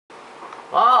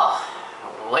Well,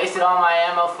 wasted all my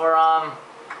ammo for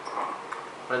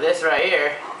this right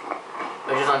here,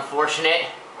 which is unfortunate.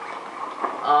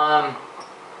 I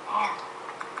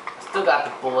still got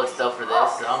the bullets though for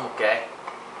this, so I'm okay.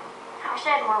 I wish I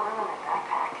had more room in my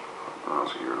backpack. Oh,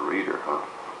 so you're a reader, huh?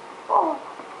 Oh,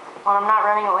 when I'm not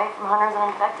running away from hunters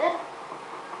and infected?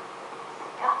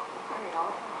 Yeah, I read all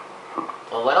the time.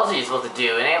 Well, what else are you supposed to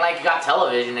do? It ain't like you got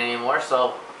television anymore,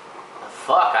 so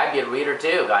fuck, I'd be a reader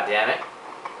too, goddammit.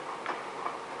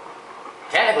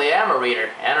 Technically, I am a reader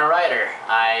and a writer.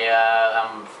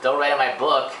 I'm still writing my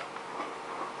book.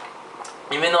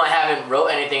 Even though I haven't wrote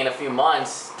anything in a few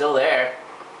months, still there.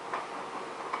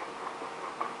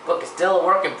 Book is still a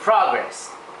work in progress.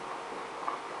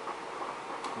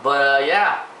 But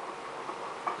yeah,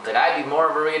 like I'd be more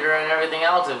of a reader and everything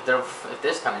else if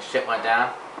this kind of shit went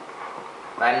down.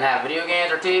 If I didn't have video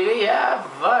games or TV, yeah,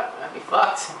 fuck, I'd be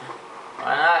fucked.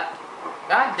 Why not?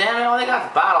 God damn it, all they got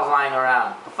is bottles lying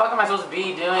around. What the fuck am I supposed to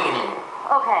be doing in here?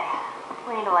 Okay,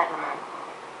 we need to lighten them in.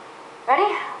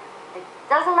 Ready? It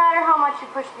doesn't matter how much you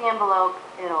push the envelope,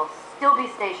 it'll still be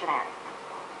stationary.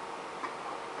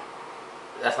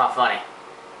 That's not funny.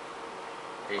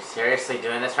 Are you seriously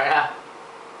doing this right now?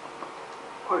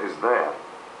 What is that?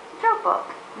 Joke book.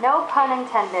 No pun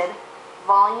intended.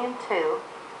 Volume 2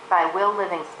 by Will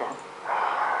Livingston.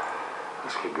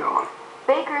 Let's keep going.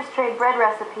 Bakers trade bread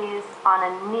recipes on a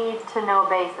need-to-know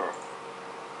basis.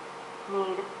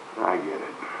 Need. I get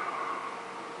it.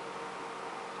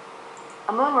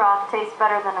 A moon rock tastes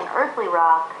better than an earthly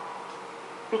rock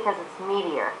because it's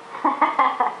meatier.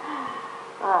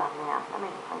 Oh man, that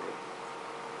makes me hungry.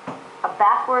 A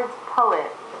backwards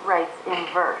poet writes in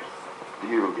verse. Do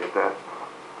you even get that?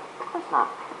 Of course not.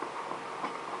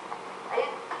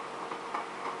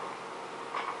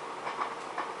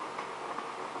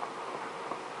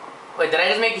 Wait, did I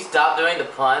just make you stop doing the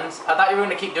puns? I thought you were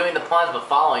going to keep doing the puns but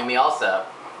following me also.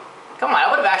 Come on, I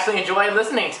would have actually enjoyed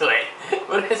listening to it.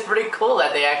 But it's pretty cool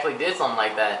that they actually did something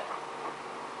like that.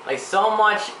 Like, so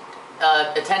much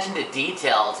attention to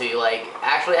detail to, like,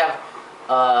 actually have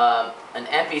an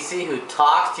NPC who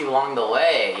talks to you along the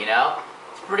way, you know?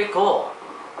 It's pretty cool.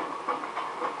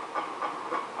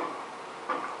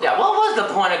 Yeah, what was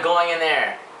the point of going in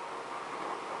there?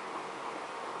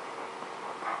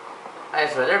 I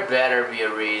swear, there better be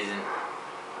a reason.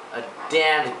 A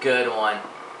damned good one.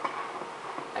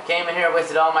 I came in here,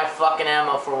 wasted all my fucking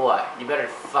ammo for what? You better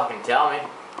fucking tell me.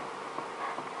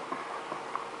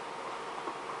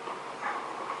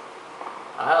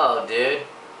 Oh, hello, dude.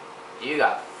 You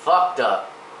got fucked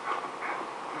up.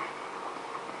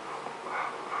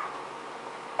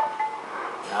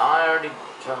 Now, I already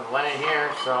went in here,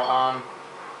 so,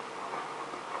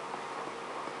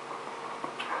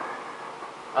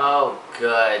 oh,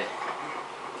 good.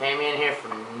 Came in here for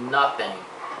nothing.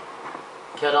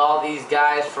 Killed all these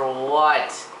guys for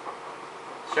what?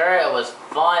 Sure, it was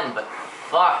fun, but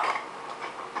fuck.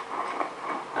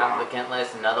 Applicant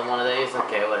list, another one of these?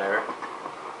 Okay, whatever.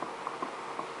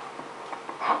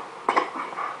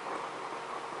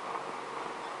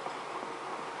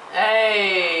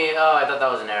 Hey! Oh, I thought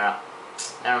that was an arrow.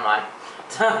 Never mind.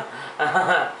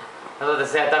 I was about to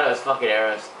say, I thought it was fucking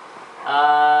arrows.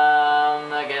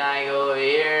 Can I go over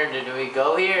here? Did we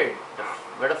go here?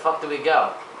 Where the fuck did we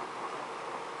go?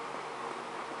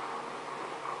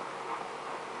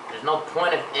 There's no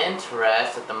point of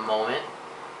interest at the moment.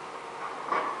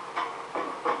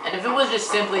 And if it was just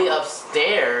simply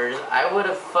upstairs, I would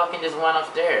have fucking just went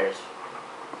upstairs.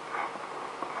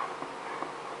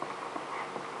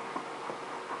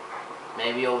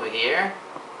 Maybe over here?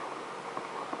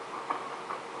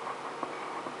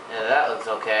 Yeah, that looks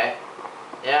okay.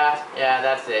 Yeah,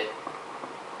 that's it.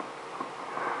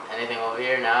 Anything over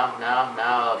here? No.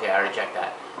 Okay, I already checked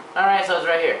that. Alright, so it's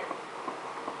right here.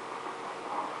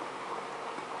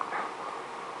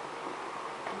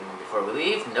 Before we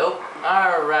leave? Nope.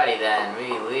 Alrighty then,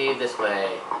 we leave this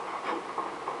way.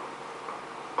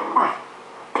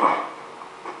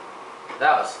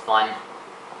 That was fun.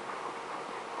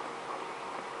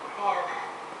 Man,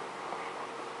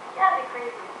 you gotta be crazy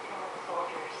between the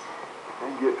soldiers. And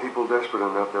you get people desperate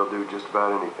enough, they'll do just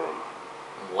about anything.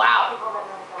 Wow. People that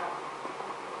knows that.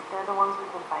 They're the ones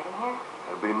we've been fighting here?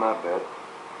 That'd be my bet.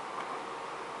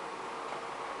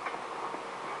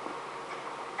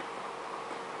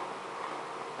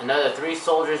 Another 3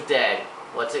 soldiers dead.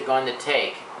 What's it going to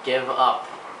take? Give up.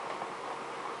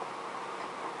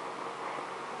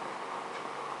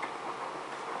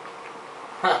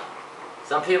 Huh.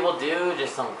 Some people do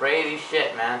just some crazy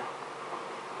shit, man.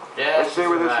 Let's see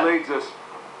where this leads us.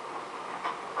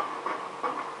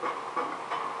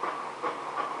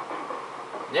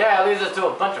 Yeah, it leads us to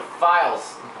a bunch of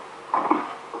files.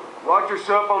 Watch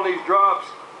yourself on these drops.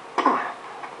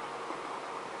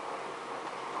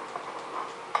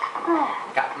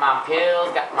 Got my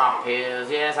pills.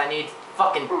 Yes, I need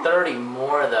fucking 30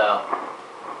 more though.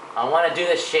 I want to do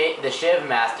the Shiv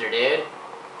Master, dude.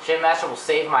 Shiv Master will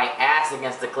save my ass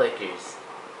against the clickers.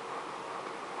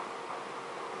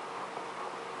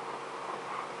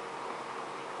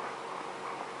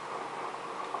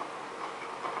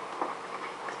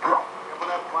 Careful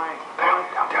that plank. Down.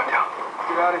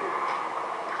 Get out of here.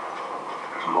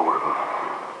 There's more of them.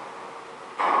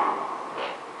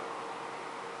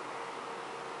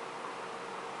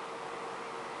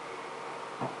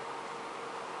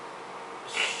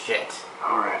 Shit.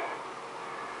 All right.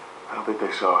 I don't think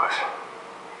they saw us.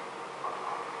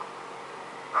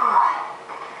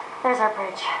 There's our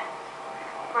bridge.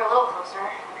 We're a little closer. I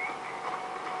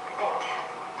think.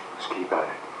 Let's keep at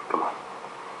it. Come on.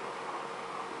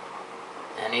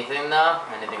 Anything though?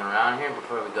 Anything around here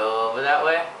before we go over that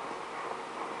way?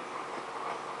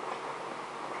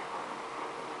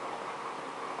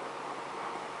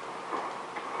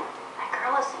 That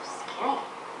girl is so skinny.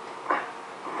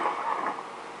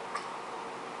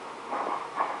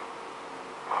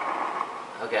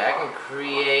 Okay, I can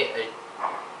create a...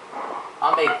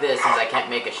 I'll make this since I can't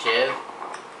make a Shiv.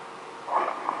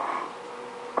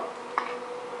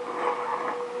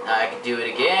 Now I can do it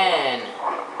again.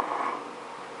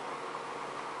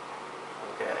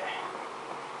 Okay.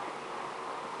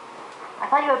 I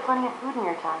thought you had plenty of food in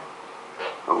your time.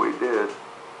 Oh, we did.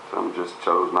 Some just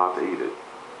chose not to eat it.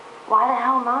 Why the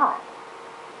hell not?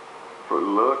 For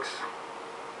looks.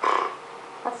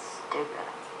 That's stupid.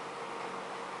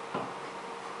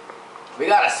 We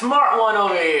got a smart one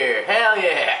over here. Hell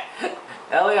yeah.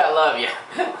 Ellie, I love you.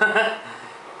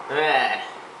 Man.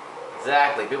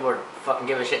 Exactly. People are fucking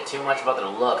give a shit too much about their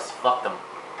looks. Fuck them.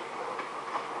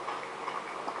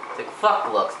 It's like,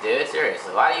 fuck looks, dude.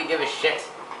 Seriously. Why do you give a shit?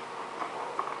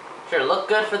 Sure, look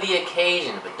good for the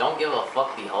occasion, but don't give a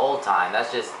fuck the whole time.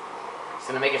 That's just... It's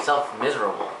gonna make yourself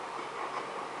miserable.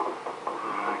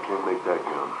 I can't make that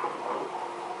gum.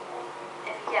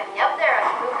 If you get me up there, I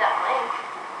can move that plank.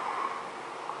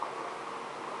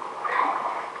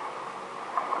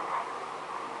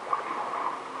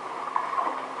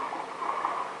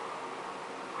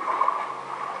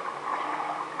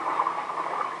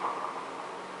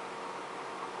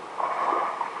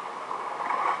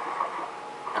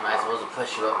 Am I supposed to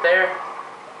push you up there? Is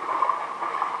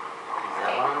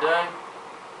that what I'm doing?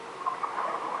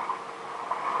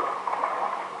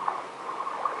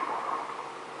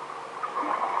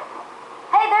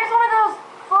 Hey, there's one of those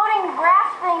floating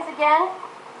raft things again.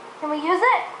 Can we use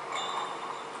it?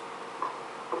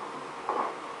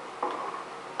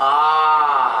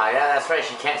 Ah, yeah, that's right.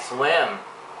 She can't swim.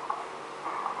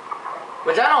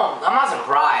 Which I'm not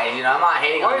surprised, you know, I'm not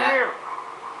hating on Right that. here.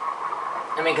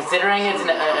 I mean, considering it's in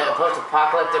a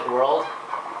post-apocalyptic world,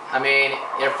 I mean,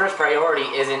 your first priority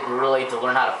isn't really to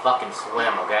learn how to fucking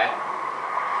swim, okay?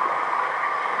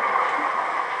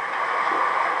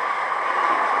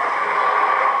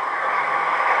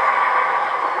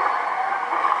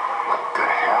 What the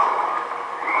hell?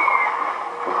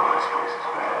 Oh, this place is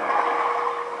bad.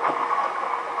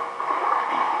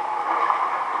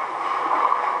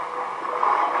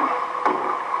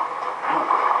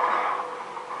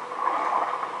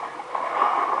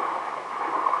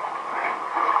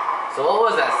 So what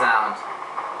was that sound?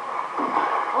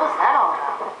 What was that all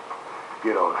about?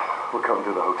 Get on. We're coming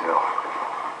to the hotel.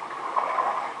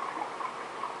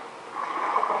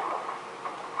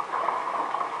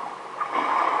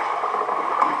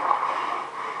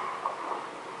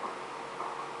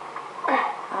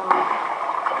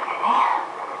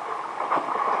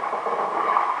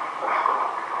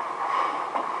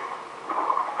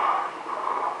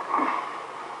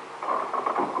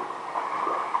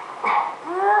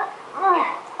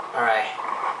 Alright.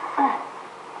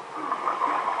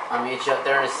 I'll meet you up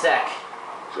there in a sec.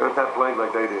 Set that plank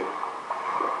like they did.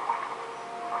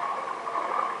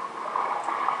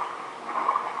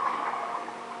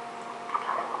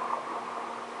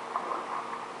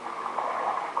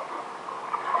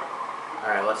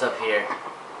 Alright, what's up here?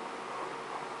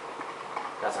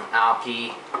 Got some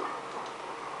alky.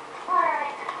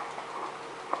 Alright.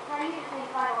 Now you usually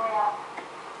find a way out.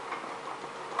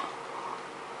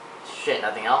 Shit,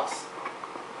 nothing else?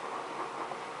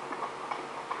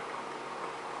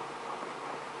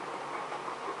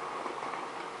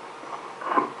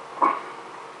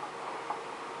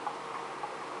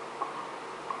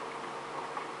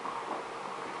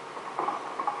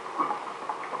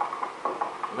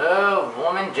 Move,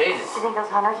 woman, Jesus. Do you think those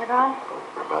hunters are gone?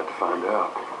 We're about to find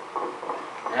out.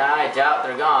 Yeah, I doubt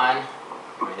they're gone.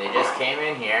 I mean, they just came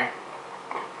in here.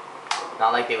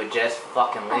 Not like they would just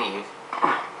fucking leave.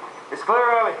 It's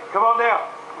clear, Ellie. Come on down.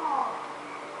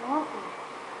 Oh,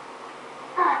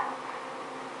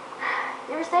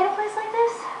 you ever stayed at a place like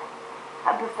this?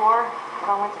 Before it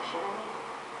all went to shit, I mean.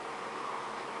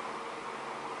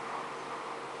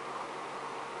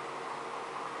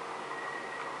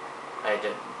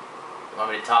 You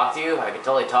want me to talk to you? I could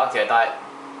totally talk to you. I thought...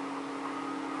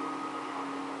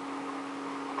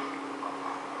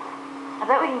 I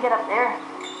bet we can get up there.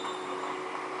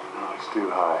 Oh, it's too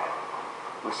high.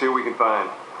 Let's see what we can find.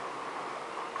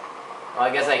 Well, I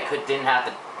guess I didn't have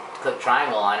to click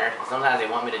triangle on her. Sometimes they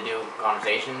want me to do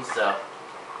conversations, so...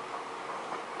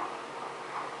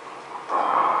 Oh, I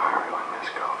really miss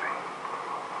coffee.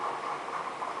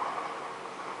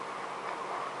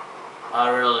 I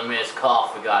really miss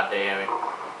coffee, goddammit.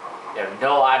 You have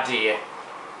no idea.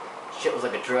 Shit was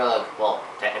like a drug. Well,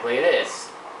 technically it is.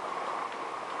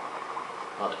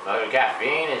 Motherfucker,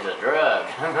 caffeine is a drug.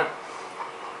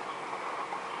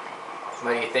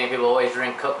 Why do you think people always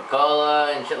drink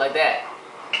Coca-Cola and shit like that?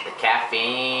 The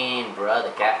caffeine, bruh,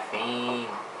 the caffeine.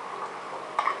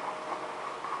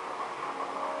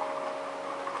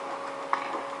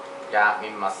 Got me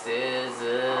my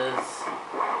scissors.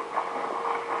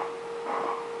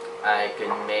 I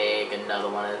could make another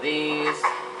one of these.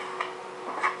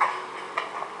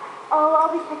 Oh,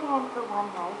 I'll be checking in for one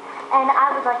night, and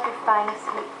I would like your finest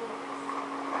sweet cakes.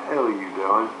 What the hell are you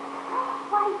doing?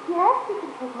 Why, yes, you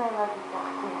can take my luggage up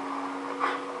here.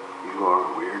 You are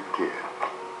a weird kid.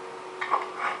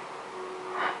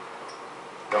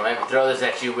 Don't make me throw this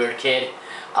at you, weird kid.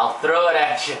 I'll throw it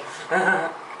at you.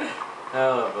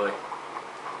 Oh boy.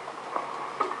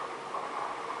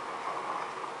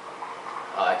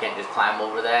 Oh, I can't just climb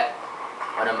over that?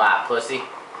 What am I, a pussy?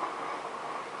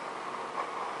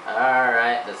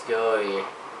 Alright, let's go here.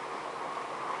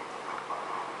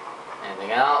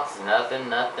 Anything else? Nothing,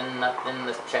 nothing, nothing.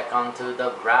 Let's check onto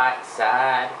the right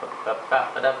side.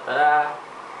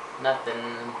 Nothing.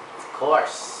 Of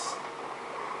course.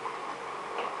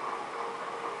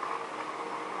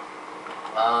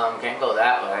 Can't go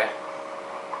that way.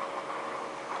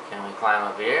 Can we climb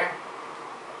up here?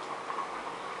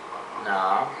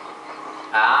 No.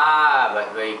 Ah,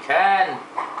 but we can.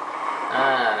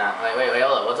 No. Wait,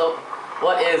 hold on. What's up?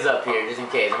 What is up here, just in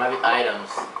case? There might be items.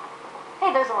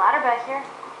 Hey, there's a ladder back here.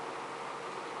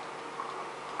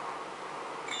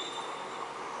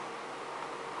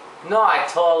 No, I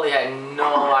totally had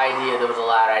no idea there was a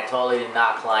ladder. I totally did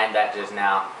not climb that just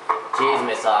now. Jeez,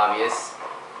 Miss Obvious.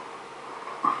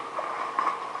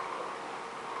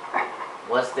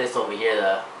 What's this over here,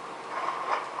 though?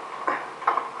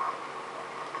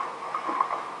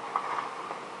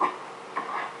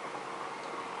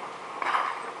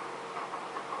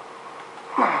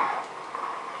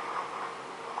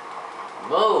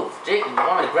 Move! Gee, you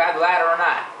want me to grab the ladder or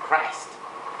not? Christ.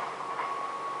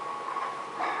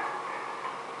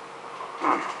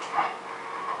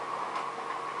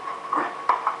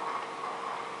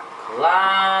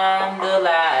 Climb the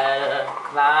ladder,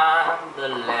 climb the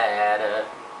ladder.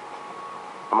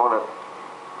 I'm on it.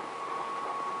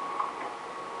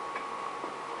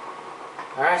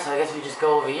 Alright, so I guess we just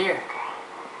go over here.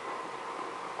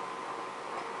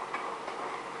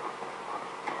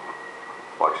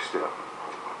 Watch your step.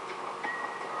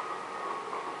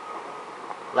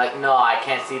 Like, no, I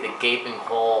can't see the gaping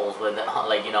holes with,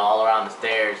 like, you know, all around the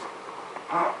stairs.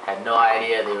 Had no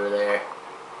idea they were there.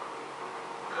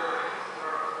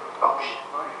 Oh, shit.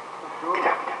 Get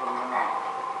down.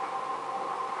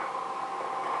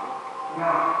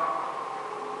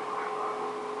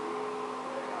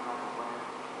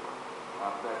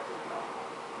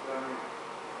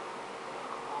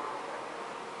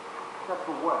 Except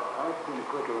for what? I ain't seen a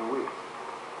clicker in weeks.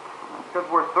 Because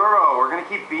we're thorough. We're going to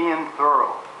keep being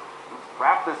thorough. Let's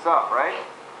wrap this up, right?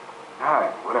 All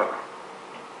right, whatever.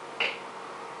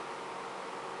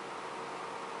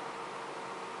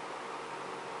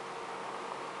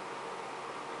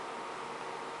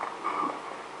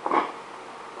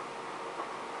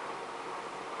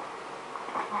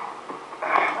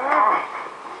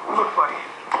 Look, buddy.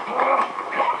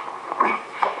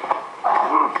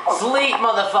 Sleep,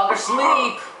 motherfucker,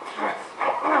 sleep!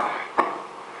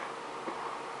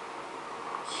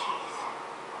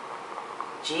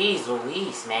 Jeez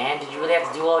Louise, man, did you really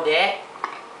have to do all that?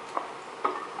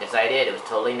 Yes, I did. It was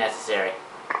totally necessary.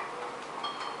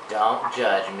 Don't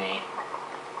judge me.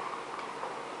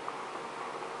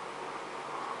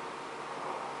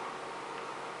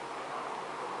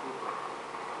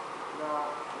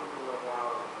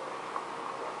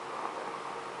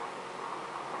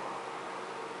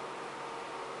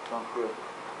 Sounds good.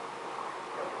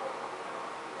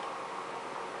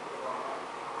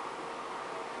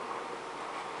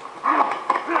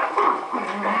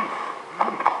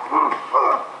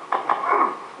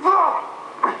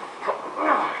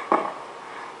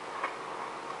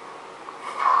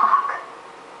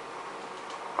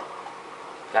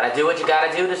 Gotta do what you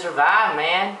gotta do to survive,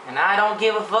 man. And I don't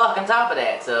give a fuck on top of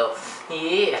that. So,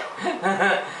 yeah.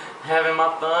 Having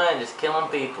my fun, just killing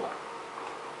people.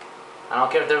 I don't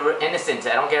care if they were innocent.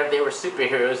 I don't care if they were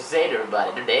superheroes who saved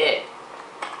everybody. They're dead.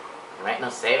 There ain't no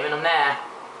saving them now.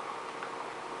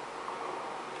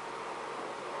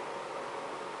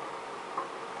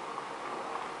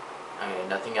 Okay,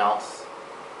 nothing else.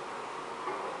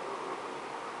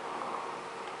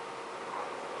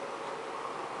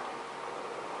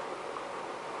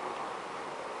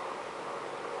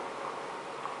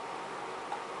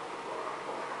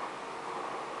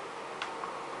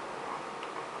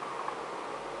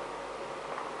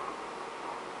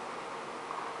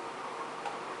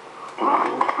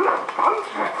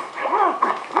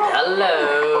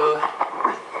 Hello.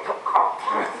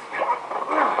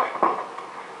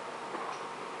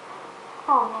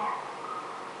 Oh, man.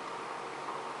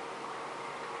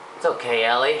 It's okay,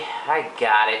 Ellie. I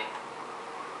got it.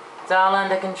 It's all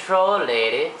under control,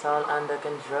 lady. It's all under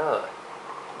control.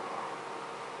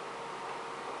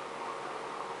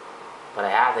 But I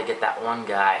have to get that one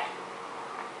guy.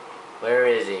 Where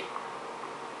is he?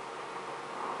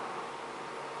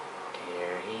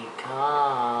 Here he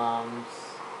comes.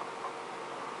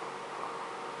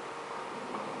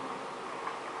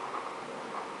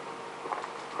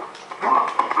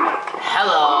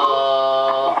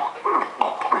 Hello.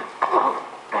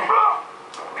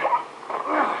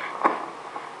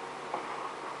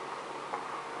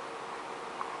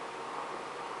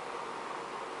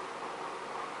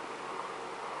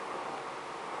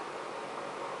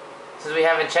 Since we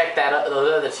haven't checked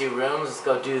those other two rooms, let's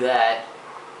go do that.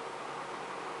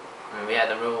 And we had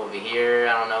the room over here.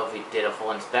 I don't know if we did a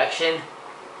full inspection.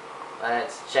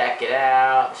 Let's check it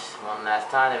out one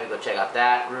last time. Then we go check out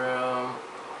that room.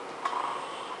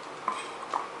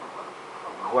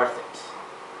 Worth it.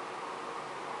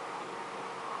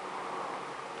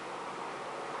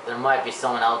 There might be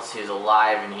someone else who's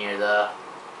alive in here though.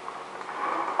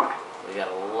 We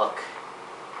gotta look.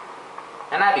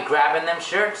 And I'd be grabbing them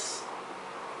shirts.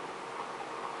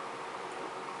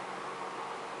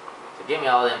 So give me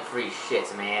all them free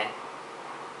shits, man.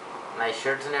 Nice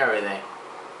shirts and everything.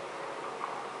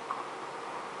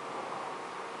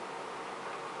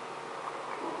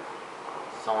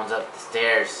 Someone's up the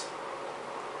stairs.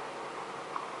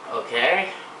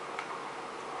 Okay.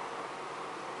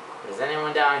 Is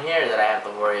anyone down here that I have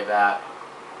to worry about?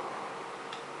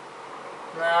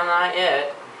 No, not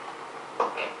yet.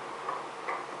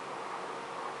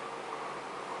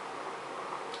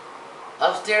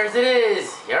 Upstairs it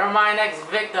is. You're my next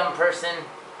victim, person.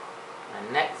 My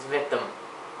next victim.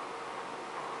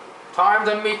 Time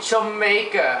to meet your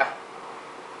maker.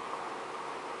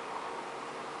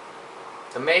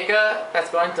 The maker that's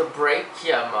going to break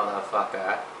you,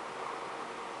 motherfucker.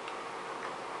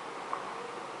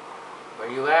 Where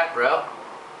you at, bro?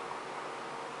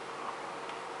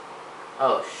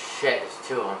 Oh shit, there's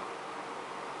two of them.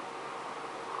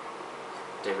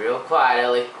 Stay real quiet,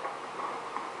 Ellie.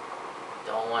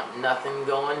 Don't want nothing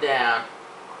going down.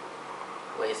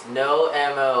 Waste no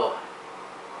ammo.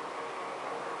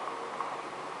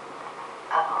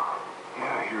 Yeah,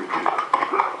 I hear it.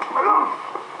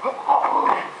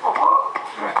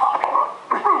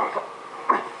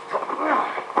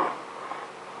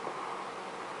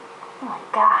 Oh, my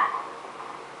God.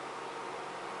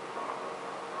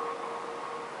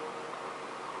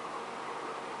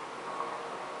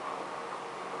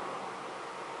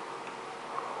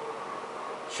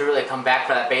 Should really come back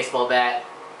for that baseball bat.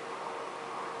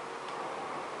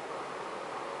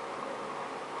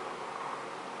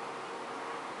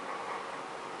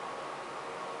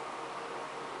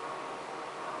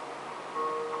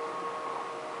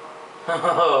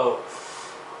 Oh.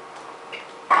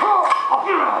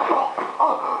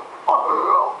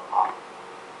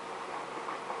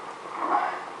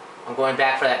 I'm going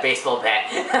back for that baseball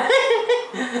bat.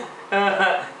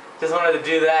 Just wanted to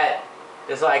do that.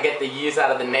 Just so I get the use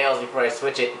out of the nails before I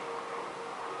switch it.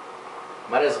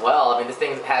 Might as well. I mean, this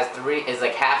thing has is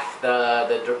like half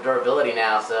the durability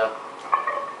now, so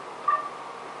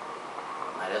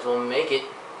might as well make it.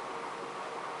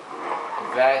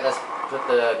 In fact, let's put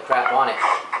the crap on it.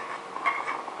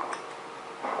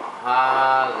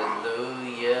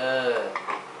 Hallelujah.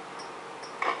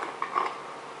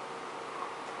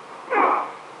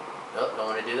 Nope, don't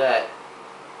want to do that.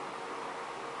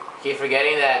 Keep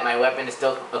forgetting that my weapon is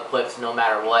still equipped no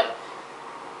matter what.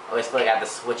 I always feel like I have to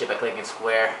switch it by clicking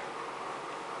square.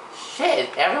 Shit, is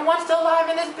everyone still alive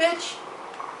in this bitch?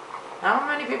 How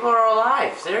many people are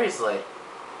alive? Seriously.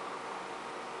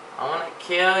 I wanna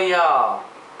kill y'all.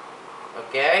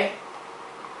 Okay?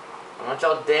 I want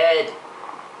y'all dead.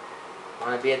 I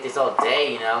wanna be at this all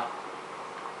day, you know?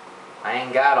 I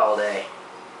ain't got all day.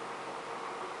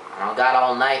 I don't got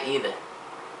all night either.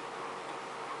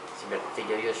 So you better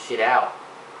figure your shit out.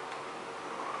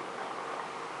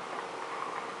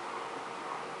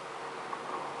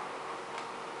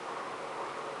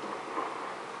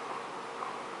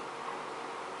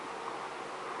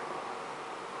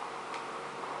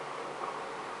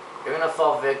 You're gonna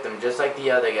fall victim just like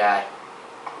the other guy.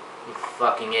 You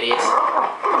fucking idiots.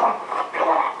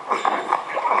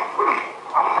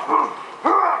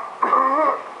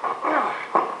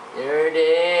 You're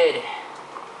dead.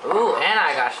 Ooh, and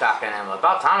I got shotgun ammo.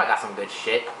 About time I got some good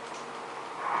shit.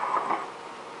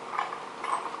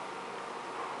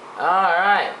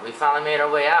 Alright, we finally made our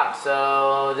way out.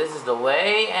 So, this is the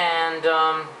way, and,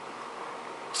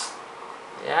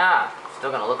 yeah.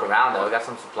 Still gonna look around, though. We got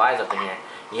some supplies up in here.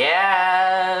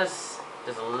 Yes!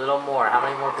 Just a little more. How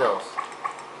many more pills?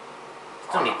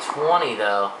 Still need 20,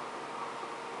 though.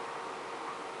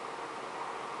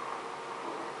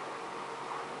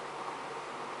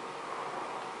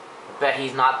 I bet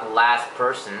he's not the last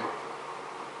person.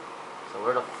 So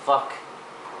where the fuck?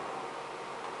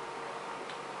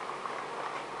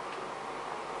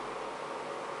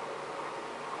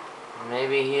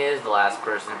 Maybe he is the last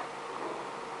person.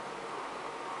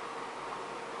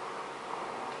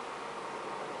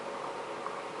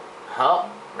 Oh,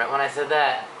 right when I said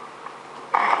that.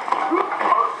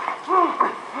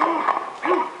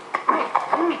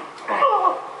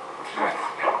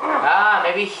 Ah,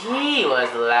 maybe he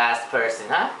was the last person,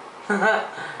 huh?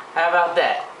 How about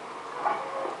that?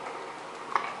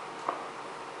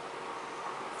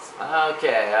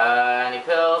 Okay, any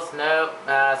pills? Nope.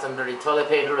 Some dirty toilet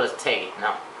paper? Let's take it.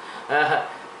 No.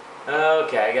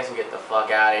 Okay, I guess we get the fuck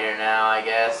out of here now, I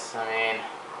guess. I mean,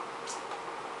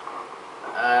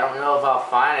 I don't know if I'll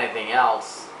find anything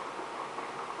else.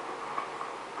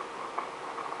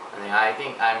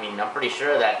 I'm pretty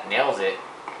sure that nails it.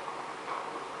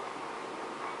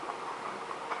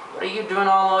 What are you doing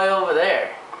all the way over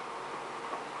there?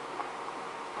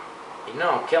 You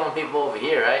know I'm killing people over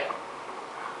here, right?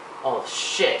 Oh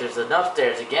shit, there's an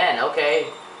upstairs again, okay.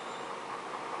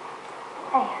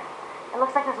 Hey, it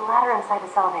looks like there's a ladder inside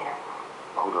this elevator.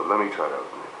 Hold up, let me try to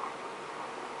open it.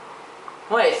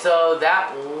 Wait, so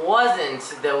that wasn't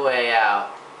the way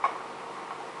out.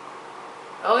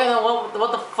 Okay, then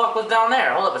what the fuck was down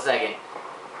there? Hold up a second.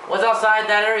 What's outside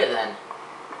that area then?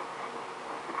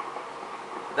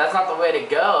 If that's not the way to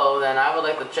go, then I would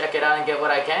like to check it out and get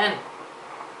what I can.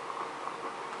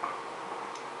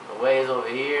 The way is over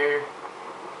here.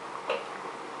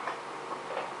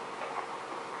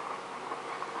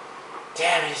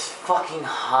 Damn, it is fucking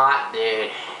hot,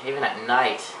 dude. Even at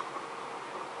night.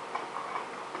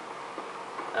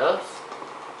 Oops.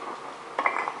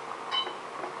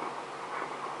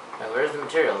 Wait, where's the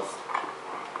materials?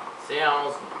 See, I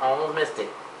almost missed it.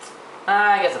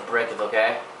 I guess a brick is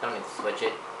okay. Don't need to switch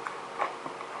it.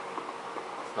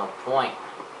 There's no point.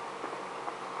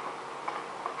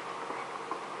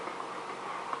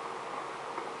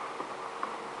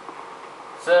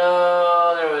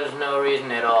 So, there was no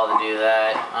reason at all to do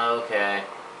that. Okay.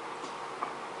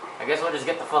 I guess we'll just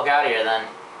get the fuck out of here then.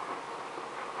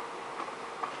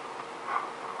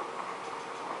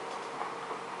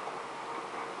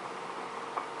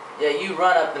 Yeah, you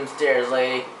run up them stairs,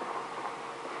 lady.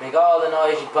 Make all the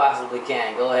noise you possibly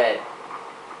can. Go ahead.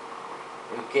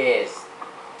 Who cares?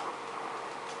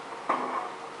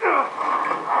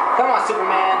 Come on,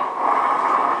 Superman.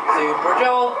 Super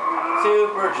Joel.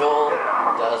 Super Joel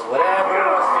does whatever a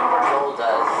Super Joel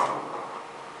does.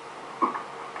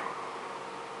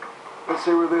 Let's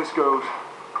see where this goes.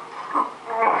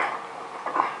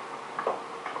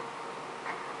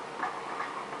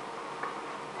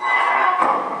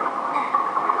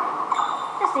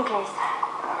 Just in case.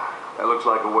 That looks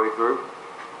like a way through.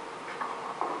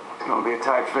 It's gonna be a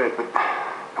tight fit, but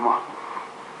come on.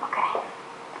 Okay.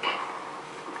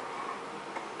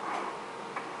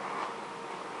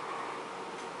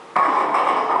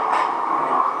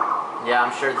 Yeah,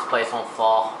 I'm sure this place won't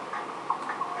fall.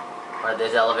 Or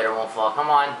this elevator won't fall. Come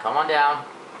on down.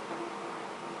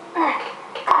 Come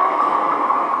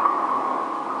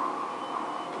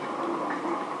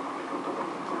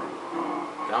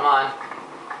on.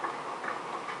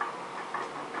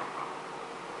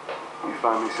 You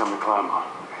find me something to climb on.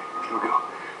 Here we go.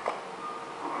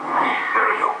 There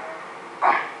we go.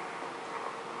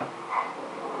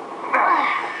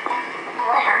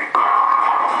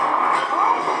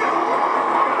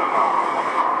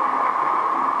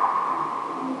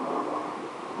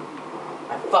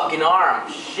 My fucking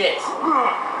arm. Shit.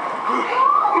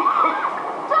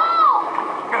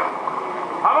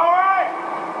 I'm alright!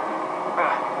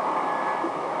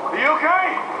 Are you okay?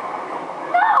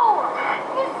 No!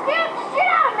 You scared the shit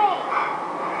out of me!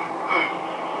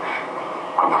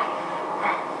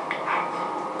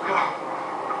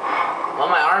 Well,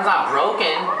 my arm's not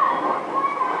broken.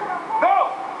 No!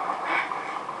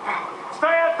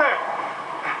 Stay out there!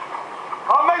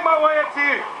 I'll make my way up to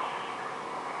you.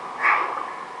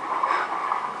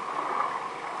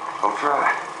 I'll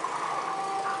try.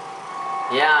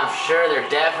 Yeah, I'm sure there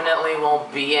definitely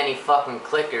won't be any fucking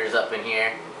clickers up in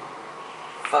here.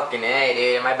 Fucking A,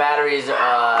 dude. My battery's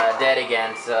dead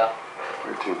again, so.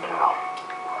 Where to now?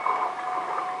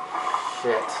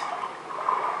 Shit.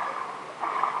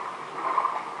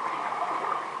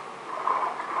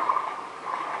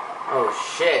 Oh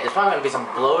shit, there's probably gonna be some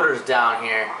bloaters down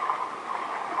here.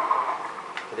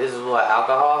 This is what,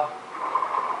 alcohol?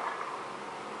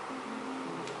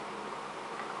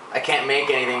 I can't make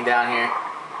anything down here.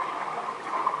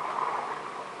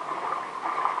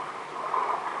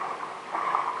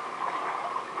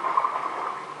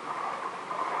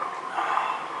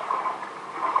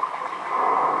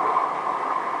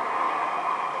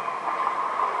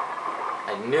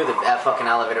 I knew that that fucking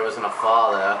elevator was gonna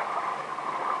fall though.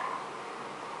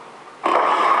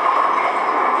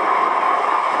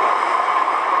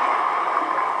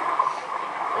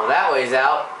 Well, that way's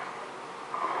out.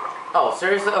 Oh,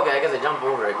 seriously? Okay, I guess I jumped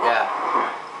over it, yeah. I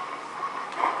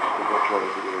think I'll try to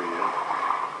get there yet.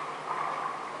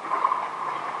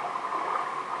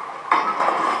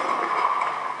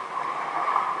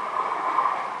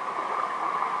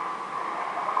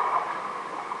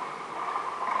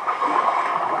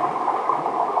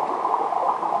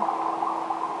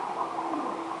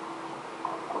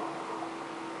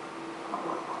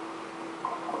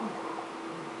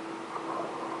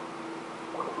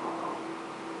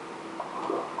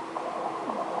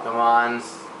 Come on,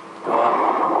 go up.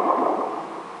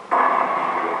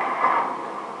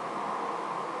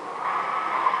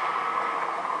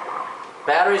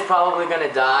 Battery's probably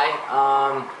gonna die.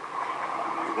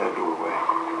 Get that doorway.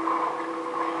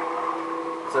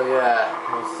 So yeah,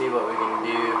 we'll see what we can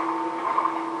do.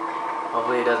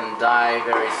 Hopefully it doesn't die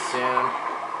very soon.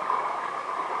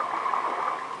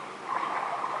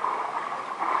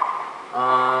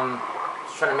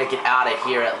 Just trying to make it out of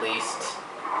here at least.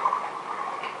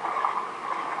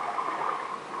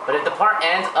 But if the part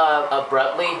ends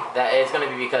abruptly, that it's going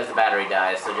to be because the battery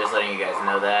dies, so just letting you guys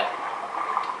know that.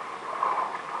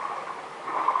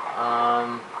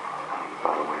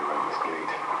 Find a way around this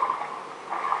gate.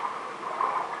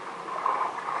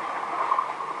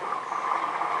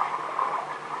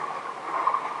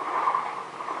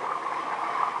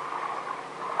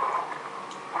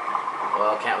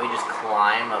 Well, can't we just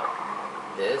climb up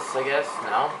this, I guess?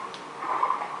 No?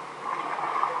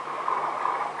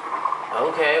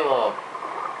 Okay, well,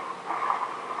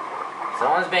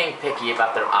 someone's being picky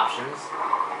about their options.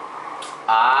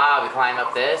 Ah, we climb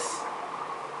up this.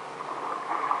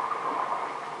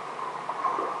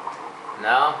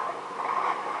 No?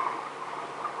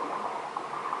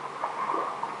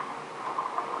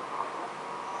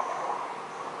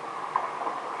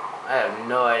 I have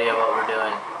no idea what we're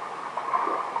doing.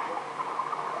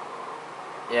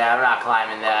 Yeah, I'm not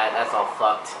climbing that. That's all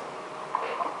fucked.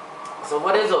 So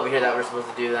what is over here that we're supposed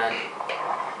to do then?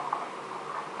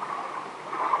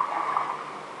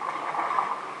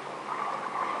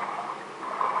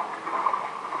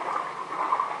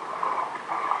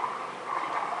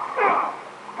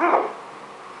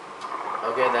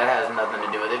 Okay, that has nothing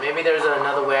to do with it. Maybe there's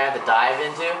another way I have to dive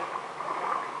into?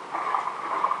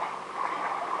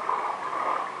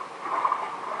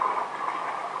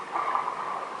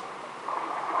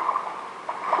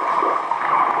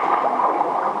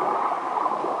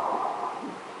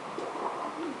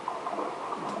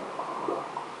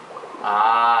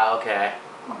 Ah, okay.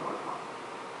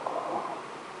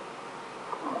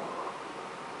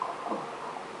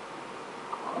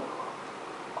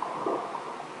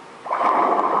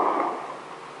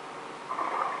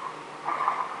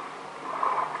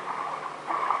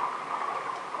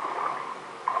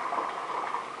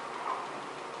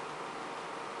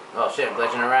 Oh shit, I'm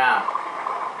glitching around.